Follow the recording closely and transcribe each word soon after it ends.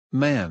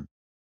Man,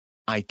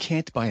 I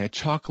can't buy a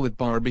chocolate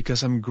bar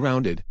because I'm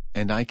grounded,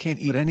 and I can't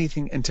eat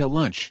anything until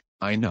lunch.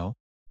 I know.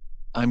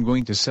 I'm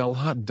going to sell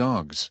hot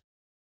dogs.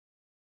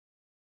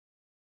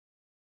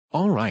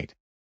 Alright.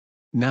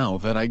 Now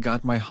that I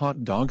got my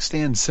hot dog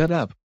stand set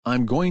up,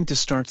 I'm going to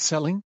start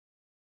selling.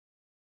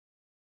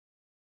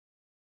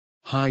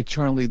 Hi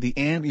Charlie the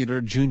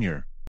Anteater Jr.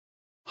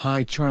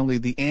 Hi Charlie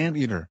the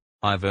Anteater.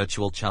 Hi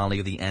Virtual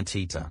Charlie the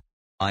Anteater.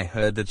 I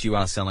heard that you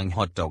are selling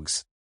hot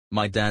dogs.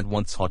 My dad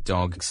wants hot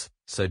dogs,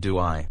 so do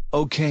I.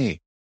 Okay.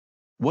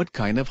 What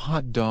kind of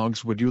hot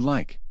dogs would you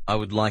like? I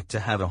would like to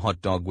have a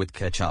hot dog with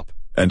ketchup.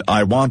 And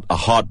I want a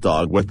hot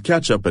dog with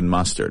ketchup and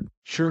mustard.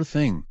 Sure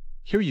thing.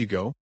 Here you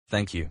go.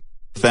 Thank you.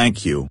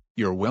 Thank you.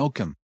 You're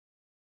welcome.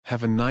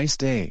 Have a nice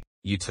day.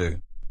 You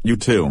too. You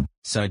too.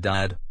 So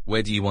Dad,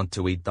 where do you want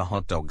to eat the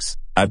hot dogs?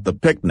 At the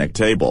picnic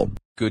table.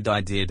 Good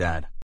idea,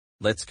 Dad.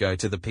 Let's go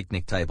to the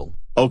picnic table.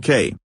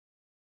 Okay.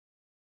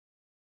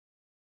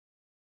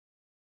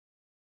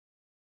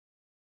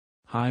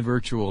 Hi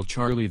Virtual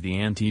Charlie the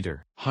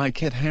Anteater. Hi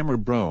Cat Hammer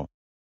Bro.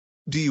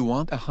 Do you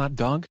want a hot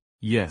dog?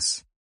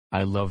 Yes.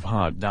 I love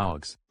hot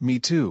dogs. Me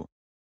too.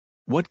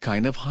 What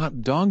kind of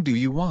hot dog do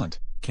you want?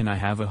 Can I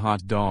have a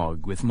hot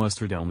dog with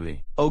mustard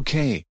only?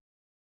 Okay.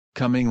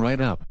 Coming right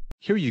up.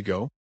 Here you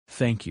go.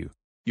 Thank you.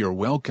 You're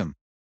welcome.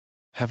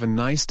 Have a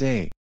nice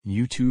day.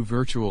 You too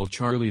Virtual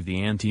Charlie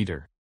the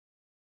Anteater.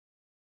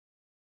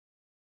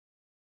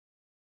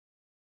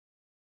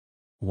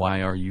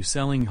 Why are you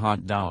selling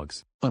hot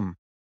dogs?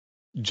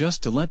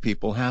 Just to let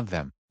people have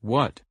them.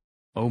 What?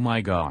 Oh my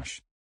gosh.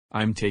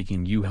 I'm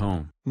taking you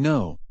home.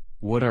 No.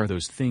 What are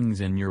those things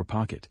in your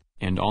pocket,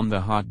 and on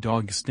the hot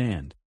dog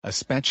stand? A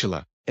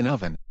spatula, an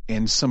oven,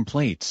 and some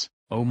plates.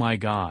 Oh my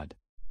god.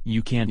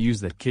 You can't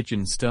use that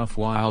kitchen stuff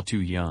while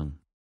too young.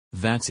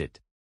 That's it.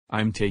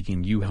 I'm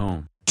taking you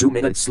home. 2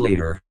 minutes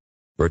later.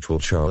 Virtual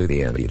Charlie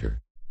the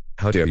Anteater.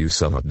 How dare you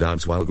sell hot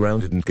dogs while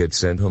grounded and get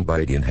sent home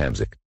by Ian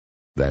Hamzik?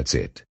 That's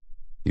it.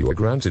 You are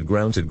grounded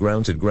for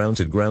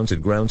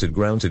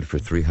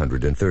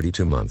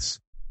 332 months.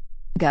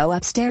 Go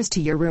upstairs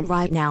to your room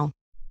right now.